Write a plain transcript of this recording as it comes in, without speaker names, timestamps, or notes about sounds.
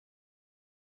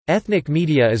Ethnic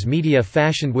media is media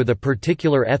fashioned with a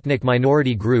particular ethnic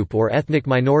minority group or ethnic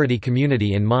minority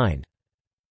community in mind.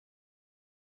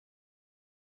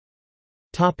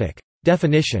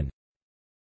 Definition.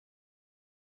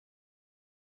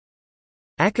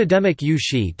 Academic Yu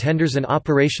Shi tenders an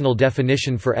operational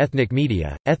definition for ethnic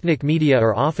media. Ethnic media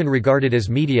are often regarded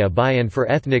as media by and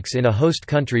for ethnics in a host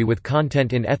country with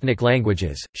content in ethnic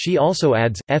languages. She also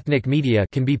adds, ethnic media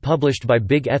can be published by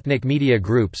big ethnic media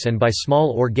groups and by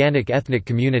small organic ethnic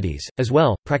communities, as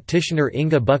well. Practitioner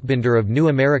Inga Buchbinder of New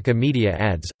America Media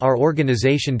adds, our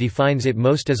organization defines it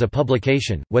most as a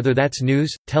publication, whether that's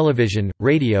news, television,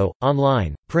 radio,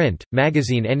 online, print,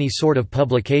 magazine, any sort of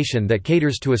publication that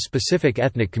caters to a specific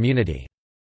ethnic community.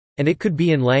 And it could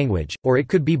be in language, or it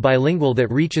could be bilingual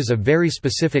that reaches a very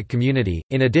specific community,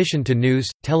 in addition to news,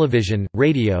 television,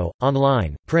 radio,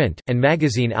 online, print, and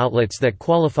magazine outlets that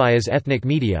qualify as ethnic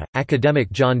media. Academic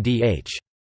John D. H.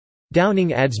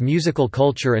 Downing adds musical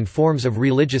culture and forms of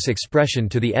religious expression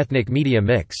to the ethnic media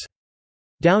mix.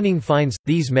 Downing finds,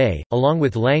 these may, along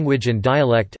with language and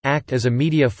dialect, act as a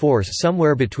media force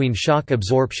somewhere between shock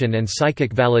absorption and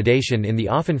psychic validation in the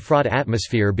often fraught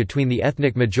atmosphere between the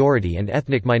ethnic majority and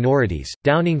ethnic minorities.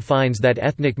 Downing finds that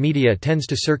ethnic media tends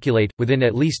to circulate, within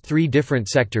at least three different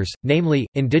sectors, namely,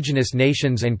 indigenous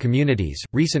nations and communities,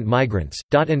 recent migrants,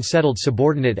 and settled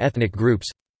subordinate ethnic groups.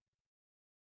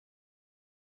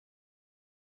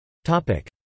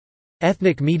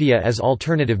 Ethnic media as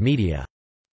alternative media.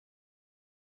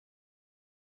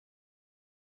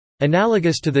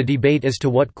 Analogous to the debate as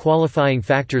to what qualifying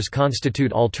factors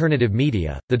constitute alternative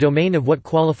media, the domain of what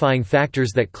qualifying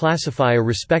factors that classify a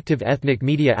respective ethnic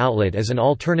media outlet as an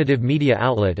alternative media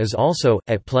outlet is also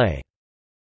at play.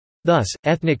 Thus,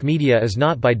 ethnic media is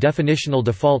not by definitional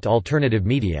default alternative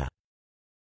media.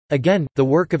 Again, the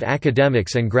work of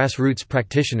academics and grassroots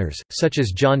practitioners, such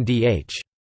as John D. H.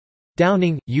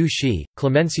 Downing, Yu Shi,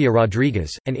 Clemencia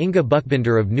Rodriguez, and Inga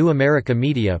Buchbinder of New America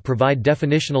Media provide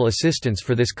definitional assistance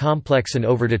for this complex and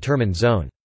overdetermined zone.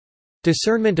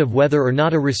 Discernment of whether or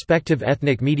not a respective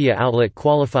ethnic media outlet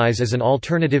qualifies as an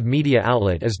alternative media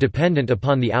outlet is dependent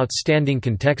upon the outstanding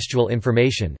contextual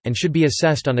information, and should be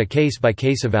assessed on a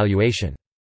case-by-case evaluation.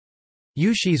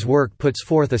 Yu Shi's work puts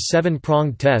forth a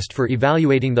seven-pronged test for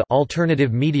evaluating the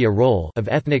alternative media role of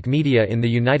ethnic media in the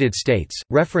United States.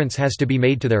 Reference has to be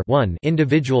made to their 1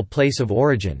 individual place of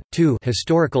origin, 2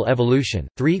 historical evolution,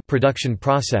 3 production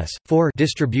process, 4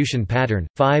 distribution pattern,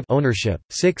 5 ownership,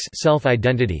 6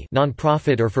 self-identity,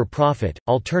 non-profit or for-profit,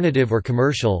 alternative or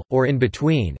commercial, or in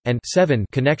between, and 7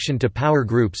 connection to power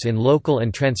groups in local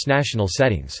and transnational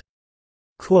settings.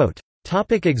 Quote,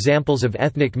 Examples of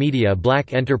ethnic media: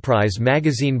 Black Enterprise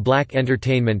Magazine, Black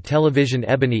Entertainment Television,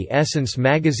 Ebony Essence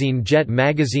Magazine, Jet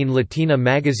Magazine, Latina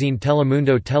Magazine,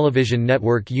 Telemundo Television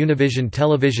Network, Univision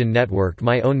Television Network,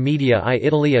 My Own Media,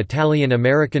 Italy, Italian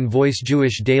American Voice,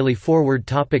 Jewish Daily Forward.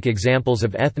 Examples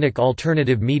of ethnic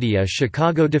alternative media: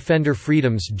 Chicago Defender,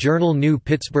 Freedom's Journal, New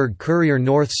Pittsburgh Courier,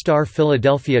 North Star,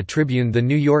 Philadelphia Tribune, The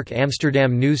New York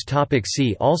Amsterdam News.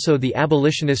 See also the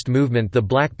abolitionist movement, the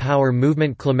Black Power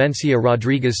movement, Clemencia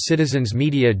Rodriguez, Citizens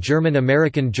Media, German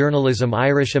American Journalism,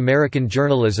 Irish American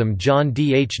Journalism, John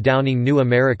D. H. Downing, New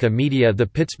America Media, The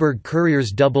Pittsburgh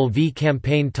Courier's Double V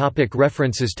Campaign.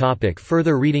 References.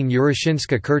 Further reading: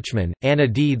 Uroshinska Kirchman, Anna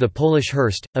D. The Polish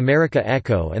Hearst, America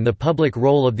Echo and the Public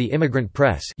Role of the Immigrant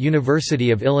Press,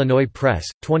 University of Illinois Press,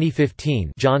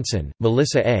 2015. Johnson,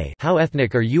 Melissa A. How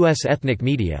Ethnic Are U.S. Ethnic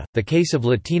Media? The Case of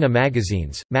Latina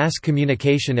Magazines, Mass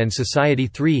Communication and Society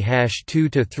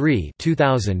 3-2-3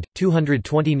 2000,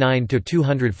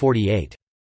 229–248.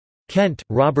 Kent,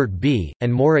 Robert B.,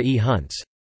 and Maura E. Hunts.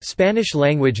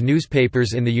 Spanish-language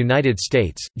newspapers in the United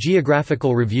States,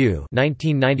 Geographical Review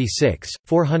 1996,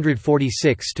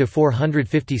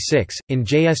 446–456, in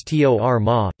JSTOR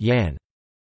Ma, Yan.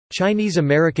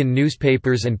 Chinese-American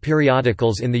newspapers and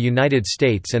periodicals in the United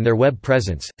States and their web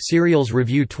presence, Serials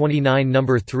Review 29 No.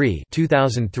 3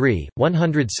 2003,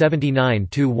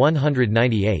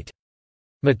 179–198.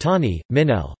 Matani,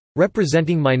 Minel.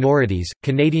 Representing Minorities,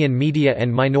 Canadian Media and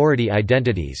Minority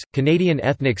Identities, Canadian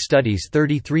Ethnic Studies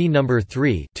 33 No.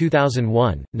 3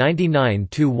 2001,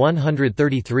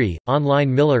 99–133,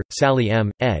 online Miller, Sally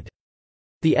M., ed.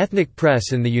 The Ethnic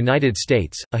Press in the United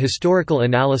States, A Historical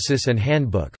Analysis and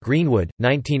Handbook Greenwood,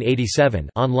 1987,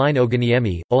 online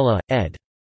Oganiemi, Ola, ed.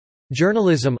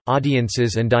 Journalism,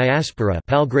 Audiences and Diaspora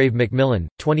Palgrave Macmillan,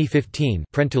 2015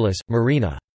 Prentulus,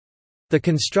 Marina. The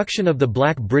Construction of the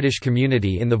Black British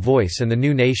Community in the Voice and the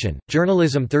New Nation,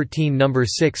 Journalism 13 No.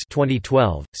 6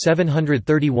 2012,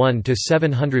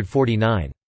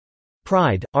 731–749.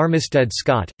 Pride, Armistead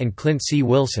Scott, and Clint C.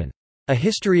 Wilson. A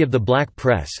History of the Black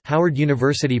Press, Howard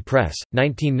University Press,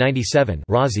 1997.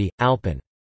 Razi, Alpin.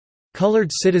 Colored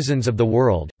Citizens of the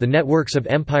World: The Networks of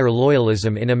Empire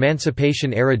Loyalism in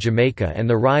Emancipation-Era Jamaica and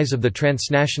the Rise of the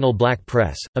Transnational Black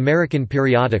Press, American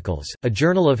Periodicals, A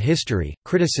Journal of History,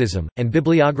 Criticism, and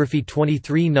Bibliography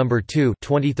 23 No. 2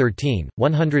 2013,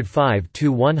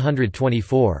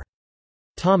 105–124.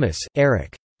 Thomas,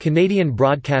 Eric. Canadian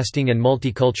Broadcasting and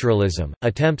Multiculturalism,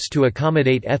 Attempts to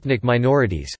Accommodate Ethnic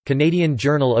Minorities, Canadian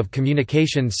Journal of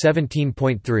Communication 17.3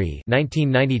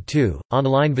 1992,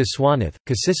 online Viswanath,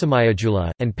 Kasisamayajula,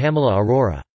 and Pamela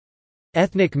Aurora.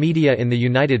 Ethnic Media in the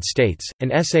United States,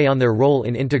 an essay on their role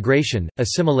in integration,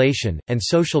 assimilation, and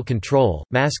social control,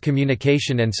 Mass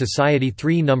Communication and Society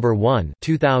 3 No. 1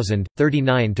 2000,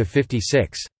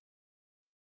 39–56.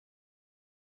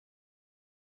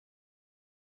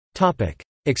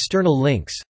 External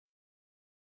links.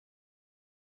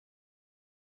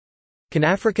 Can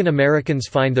African Americans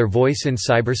Find Their Voice in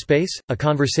Cyberspace? A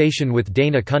Conversation with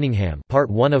Dana Cunningham,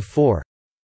 Part 1 of 4.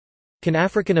 Can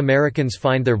African Americans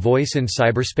Find Their Voice in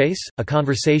Cyberspace? A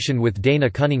Conversation with Dana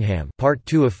Cunningham, Part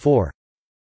 2 of 4.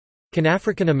 Can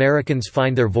African Americans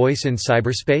Find Their Voice in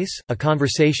Cyberspace? A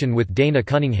Conversation with Dana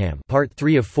Cunningham, Part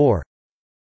 3 of 4.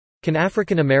 Can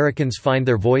African Americans Find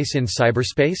Their Voice in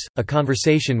Cyberspace? A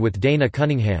Conversation with Dana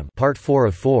Cunningham, Part 4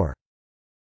 of 4.